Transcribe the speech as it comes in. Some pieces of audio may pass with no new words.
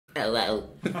Hello.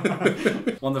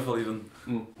 Wonderful, even.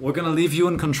 We're gonna leave you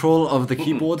in control of the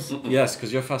keyboard. Yes,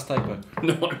 because you're a fast typer.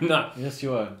 No, I'm not. Yes,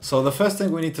 you are. So the first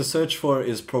thing we need to search for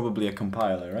is probably a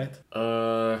compiler, right?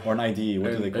 Or an IDE.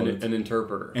 What do they call it? An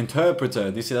interpreter. Interpreter.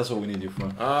 Do you see? That's what we need you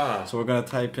for. Ah. So we're gonna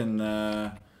type in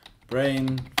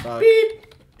Brainfuck. Beep.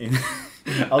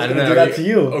 I was gonna do that to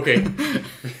you. Okay.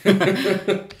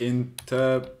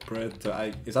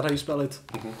 Interpreter. Is that how you spell it?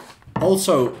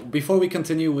 Also, before we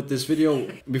continue with this video,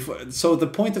 so the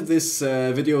point of this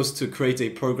video is to create a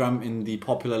program in the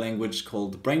popular language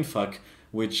called Brainfuck,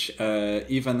 which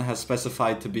Ivan has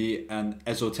specified to be an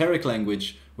esoteric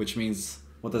language, which means,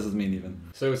 what does it mean,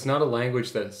 Ivan? So it's not a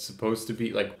language that's supposed to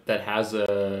be like that has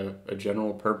a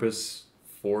general purpose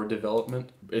for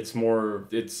development. It's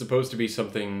supposed to be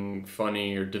something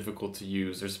funny or difficult to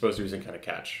use. There's supposed to be some kind of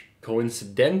catch.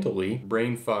 Coincidentally,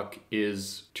 Brainfuck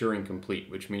is Turing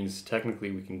complete, which means technically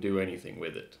we can do anything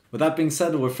with it. With that being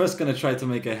said, we're first going to try to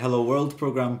make a Hello World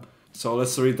program. So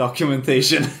let's read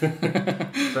documentation.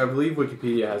 So I believe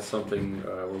Wikipedia has something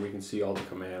where we can see all the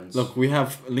commands. Look, we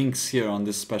have links here on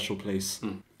this special place.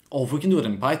 Oh, if we can do it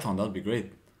in Python, that'd be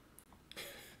great.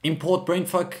 Import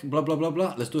Brainfuck, blah, blah, blah,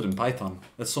 blah. Let's do it in Python.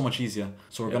 That's so much easier.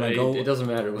 So we're gonna go... It doesn't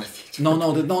matter what you do.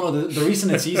 No. The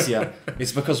reason it's easier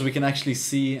is because we can actually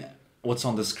see what's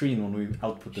on the screen when we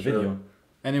output the video.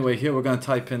 Anyway, here we're gonna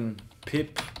type in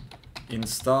pip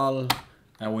install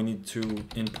and we need to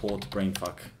import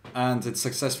Brainfuck. And it's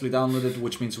successfully downloaded,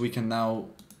 which means we can now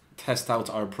test out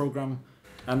our program.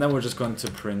 And then we're just going to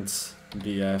print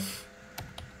bf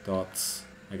dot...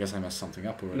 I guess I messed something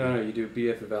up already. No, you do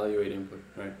bf evaluate input,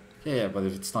 right? Yeah, but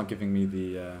if it's not giving me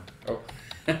the... Oh.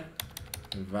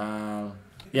 Val...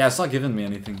 Yeah, it's not giving me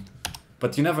anything.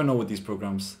 But you never know with these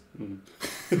programs.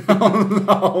 Oh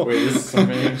no! Wait, this is some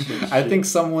ancient shit. I think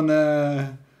someone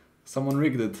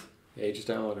rigged it. Yeah, you just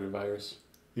downloaded a virus.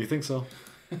 You think so?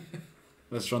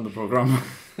 Let's run the program.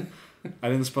 I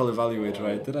didn't spell evaluate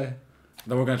right, did I?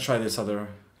 Then we're gonna try this other.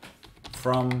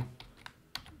 From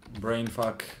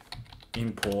Brainfuck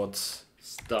import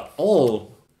stuff.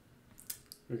 All.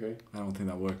 Okay. I don't think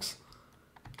that works.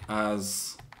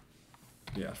 As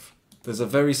BF. There's a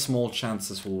very small chance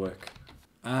this will work.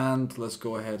 And let's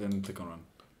go ahead and click on run.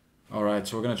 Alright,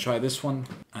 so we're gonna try this one.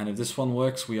 And if this one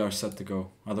works, we are set to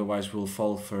go. Otherwise we'll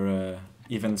fall for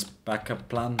Ivan's backup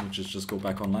plan, which is just go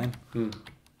back online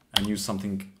and use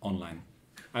something online.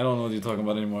 I don't know what you're talking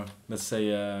about anymore. Let's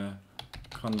say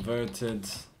converted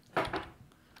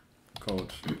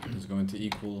code is going to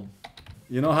equal...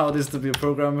 You know how it is to be a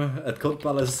programmer at Code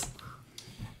Palace?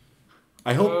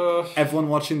 I hope everyone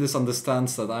watching this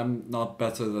understands that I'm not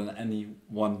better than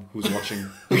anyone who's watching.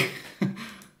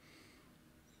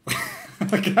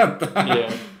 Look at that.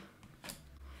 Yeah.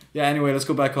 Yeah, anyway, let's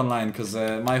go back online because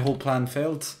my whole plan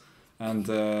failed. And,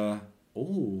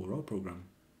 raw program.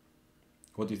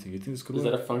 What do you think? You think this could work?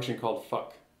 Is that a function called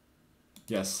fuck?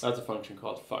 Yes. That's a function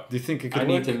called fuck. Do you think it could work?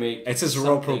 I need to make... It says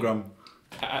raw program.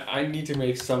 I need to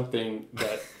make something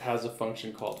that has a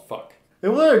function called fuck. It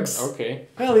works! Okay.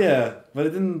 Hell yeah! But I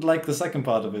didn't like the second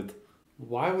part of it.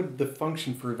 Why would the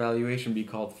function for evaluation be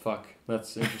called fuck?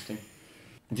 That's interesting.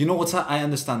 Do you know what's... I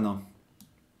understand now.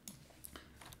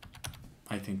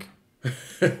 I think.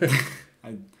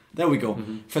 There we go.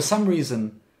 For some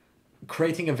reason,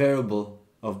 creating a variable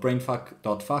of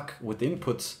brainfuck.fuck with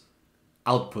inputs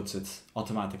outputs it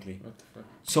automatically. What the fuck?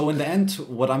 So in the end,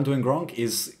 what I'm doing wrong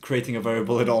is creating a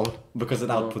variable at all because it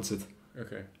outputs it.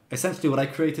 Okay. Essentially, what I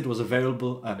created was a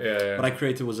variable. What I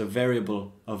created was a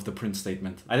variable of the print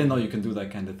statement. I didn't know you can do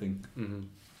that kind of thing.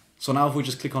 So now, if we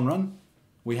just click on run,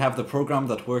 we have the program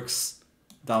that works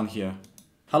down here.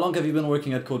 How long have you been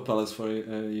working at Code Palace for,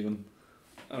 even?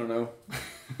 I don't know.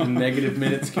 Negative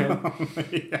minutes count.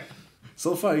 Yeah.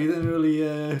 So far, you didn't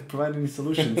really provide any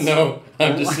solutions. No,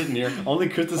 I'm just sitting here. Only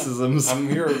criticisms. I'm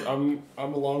here. I'm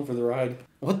along for the ride.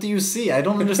 What do you see? I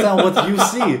don't understand what you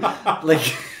see.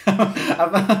 Like,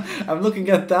 I'm looking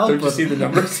at the output. Don't you see the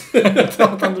numbers? I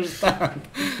don't understand.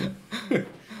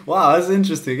 Wow, that's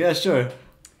interesting. Yeah, sure.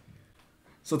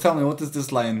 So tell me, what does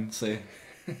this line say?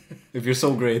 If you're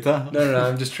so great, huh? No,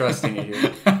 I'm just trusting it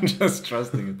here. I'm just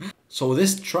trusting it. So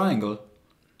this triangle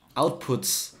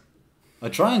outputs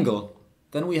a triangle.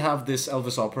 Then we have this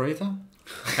Elvis operator.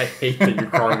 I hate that you're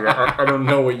calling it. I don't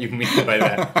know what you mean by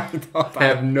that. I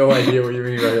have no idea what you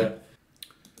mean by that.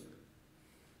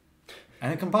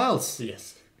 And it compiles.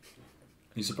 Yes.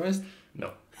 Are you surprised?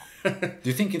 No. Do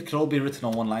you think it could all be written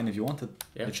on one line if you wanted?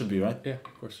 Yeah. It should be, right? Yeah,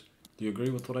 of course. Do you agree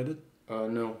with what I did?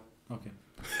 No. Okay.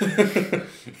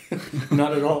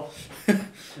 Not at all.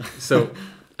 So,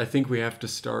 I think we have to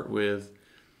start with...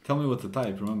 Tell me what to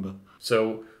type, remember.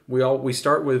 So, we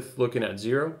start with looking at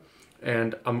 0,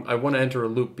 and I want to enter a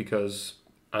loop because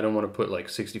I don't want to put like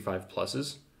 65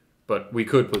 pluses, but we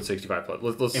could put 65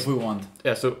 plus. Let's if we want.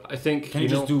 Yeah, so I think Can you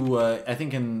just do? I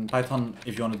think in Python,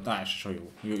 if you want to, I should show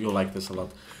you. You'll like this a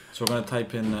lot. So we're gonna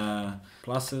type in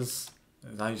pluses.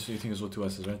 You think it's with 2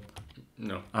 S's, right?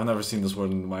 No, I've never seen this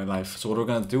word in my life. So what we're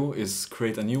gonna do is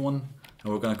create a new one,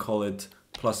 and we're gonna call it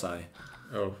plus I.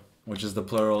 Oh. Which is the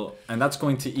plural, and that's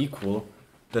going to equal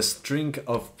the string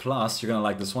of plus. You're gonna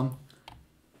like this one,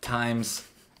 times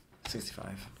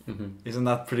 65. Mm-hmm. Isn't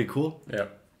that pretty cool? Yeah.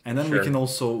 And then we can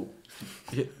also,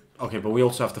 okay, but we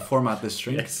also have to format this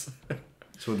string. Yes.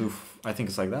 So we'll do, I think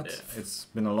it's like that. Yeah. It's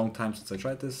been a long time since I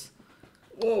tried this.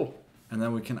 Whoa. And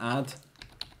then we can add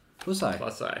plus I.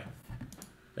 Plus I.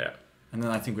 Yeah. And then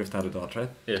I think we have to add a dot, right?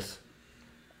 Yes.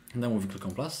 And then we click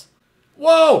on plus.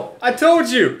 Whoa! I told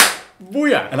you!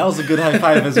 Booyah! And that was a good high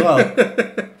five as well.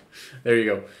 There you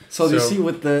go. So you see,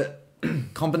 with the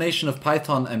combination of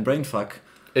Python and Brainfuck,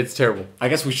 it's terrible. I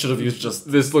guess we should have used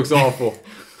just... This looks awful.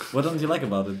 What don't you like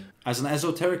about it? As an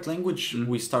esoteric language,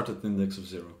 we start at the index of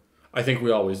 0. I think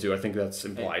we always do. I think that's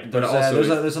implied. But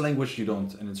also, there's a language you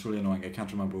don't, and it's really annoying. I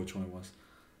can't remember which one it was.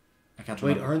 I can't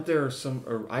remember. wait, aren't there some...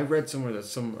 Or I read somewhere that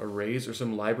some arrays or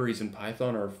some libraries in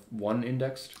Python are 1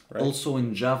 indexed, right? Also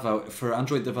in Java, for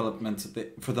Android development,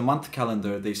 for the month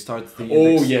calendar, they start the Oh,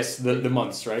 index. yes, the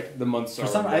months, right? The months For are...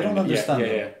 some, I don't understand.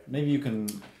 Yeah. Maybe you can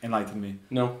enlighten me.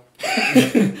 No.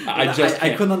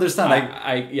 I couldn't understand.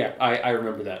 I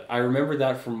remember that. I remember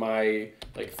that from my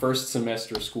first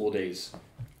semester school days.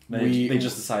 They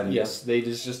just decided. Yes, they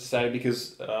just decided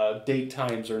because date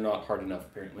times are not hard enough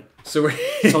apparently. So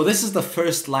so this is the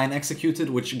first line executed,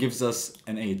 which gives us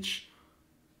an H.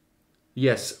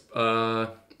 Yes.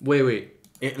 Wait.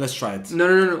 Let's try it.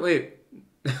 No. Wait.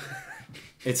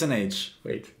 It's an H.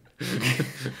 Wait.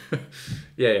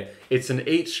 yeah. It's an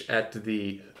H at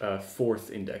the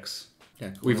 4th index.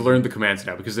 Yeah, We've learned the commands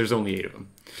now because there's only 8 of them.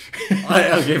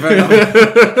 Okay, fair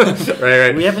enough.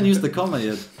 right. We haven't used the comma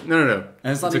yet. No.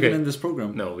 And it's not even in this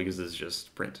program. No, because this is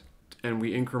just print. And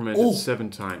we increment it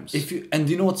 7 times. And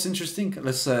you know what's interesting?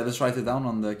 Let's write it down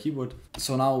on the keyboard.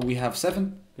 So now we have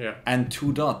 7 and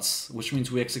 2 dots, which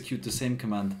means we execute the same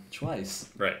command twice.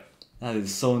 Right. That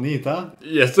is so neat, huh?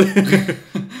 Yes.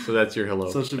 So that's your hello.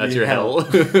 So it should That's be your hell.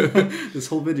 This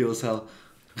whole video is hell.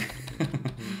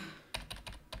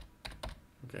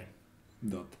 Okay.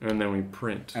 Dot. And then we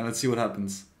print. And let's see what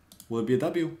happens. Will it be a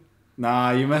W?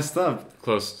 Nah, you messed up.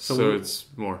 Close. So it's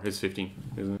more. It's 15,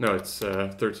 isn't it? No, it's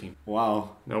 13.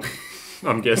 Wow. Nope.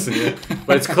 I'm guessing it.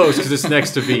 But it's close because it's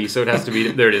next to V, so it has to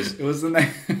be... There it is. It was the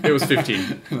next... It was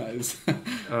 15. Nice.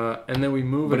 And then we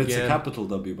move but again. But it's a capital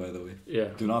W, by the way. Yeah.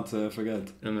 Do not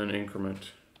forget. And then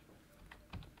increment.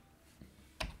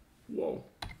 Whoa.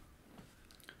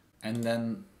 And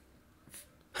then...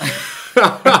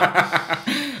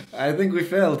 I think we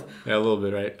failed. Yeah, a little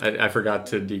bit, right? I forgot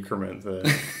to decrement the...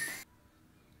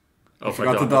 I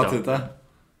forgot to dot it, huh?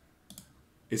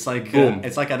 It's like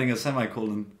adding a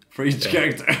semicolon for each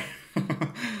character.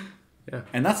 Yeah.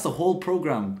 And that's the whole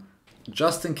program.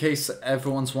 Just in case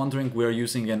everyone's wondering, we're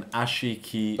using an ASCII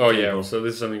key. Oh yeah, well, so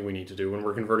this is something we need to do when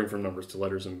we're converting from numbers to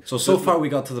letters. And so far we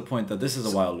got to the point that this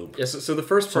is a while loop. Yes. So the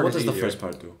first part. So what does the first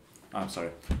part do? I'm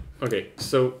sorry. Okay,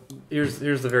 so here's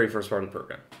the very first part of the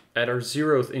program. At our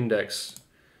 0th index,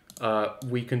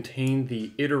 we contain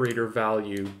the iterator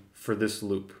value for this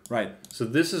loop. Right. So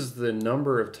this is the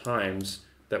number of times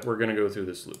that we're going to go through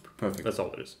this loop. Perfect. That's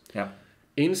all it is. Yeah.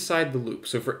 Inside the loop,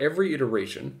 so for every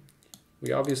iteration,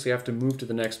 we obviously have to move to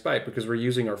the next byte because we're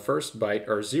using our first byte,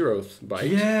 our 0th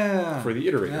byte, for the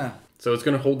iterator. Yeah. So it's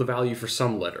going to hold the value for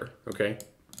some letter, okay?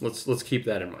 Let's keep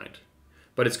that in mind.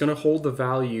 But it's going to hold the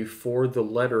value for the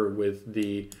letter with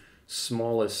the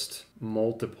smallest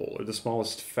multiple or the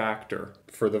smallest factor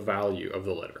for the value of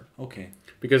the letter. Okay.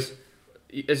 Because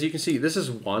as you can see, this is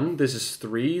 1, this is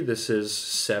 3, this is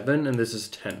 7, and this is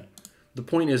 10. The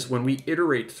point is, when we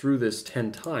iterate through this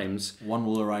 10 times... 1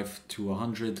 will arrive to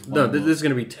 100. No, this is going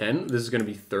to be 10, this is going to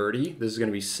be 30, this is going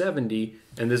to be 70,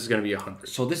 and this is going to be 100.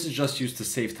 So this is just used to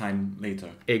save time later.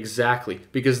 Exactly.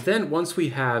 Because then once we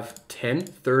have 10,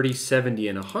 30, 70,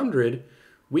 and 100,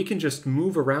 we can just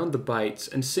move around the bytes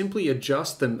and simply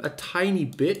adjust them a tiny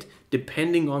bit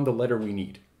depending on the letter we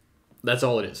need. That's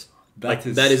all it is. That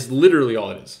is literally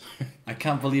all it is. I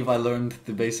can't believe I learned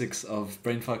the basics of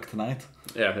Brainfuck tonight.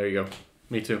 Yeah, there you go.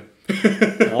 Me too.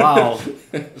 Wow.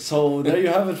 So there you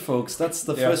have it, folks. That's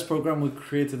the first program we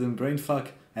created in Brainfuck.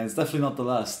 And it's definitely not the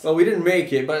last. Well, we didn't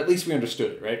make it, but at least we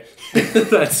understood it, right?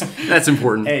 that's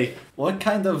important. Hey, what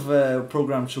kind of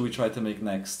program should we try to make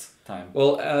next time?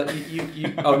 Well,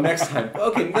 next time.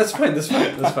 Okay, that's fine,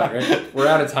 right? We're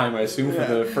out of time, I assume, for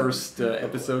the first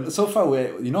episode. So far,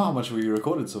 you know how much we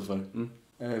recorded so far?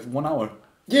 1 hour.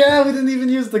 Yeah, we didn't even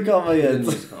use the comma yet.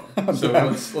 So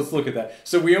let's look at that.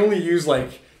 So we only use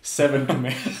like 7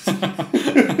 commands.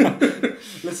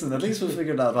 Listen, at least we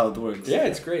figured out how it works. Yeah,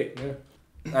 it's great. Yeah.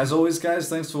 As always, guys,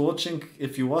 thanks for watching.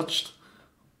 If you watched.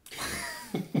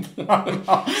 So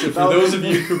for those of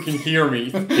you who can hear me,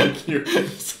 thank you.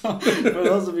 So, for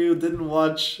those of you who didn't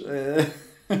watch, well,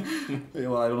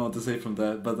 I don't know what to say from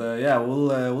that, but yeah,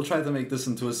 we'll try to make this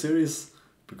into a series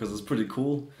because it's pretty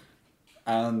cool.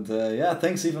 And yeah,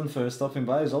 thanks even for stopping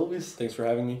by as always. Thanks for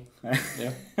having me.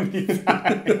 Yeah.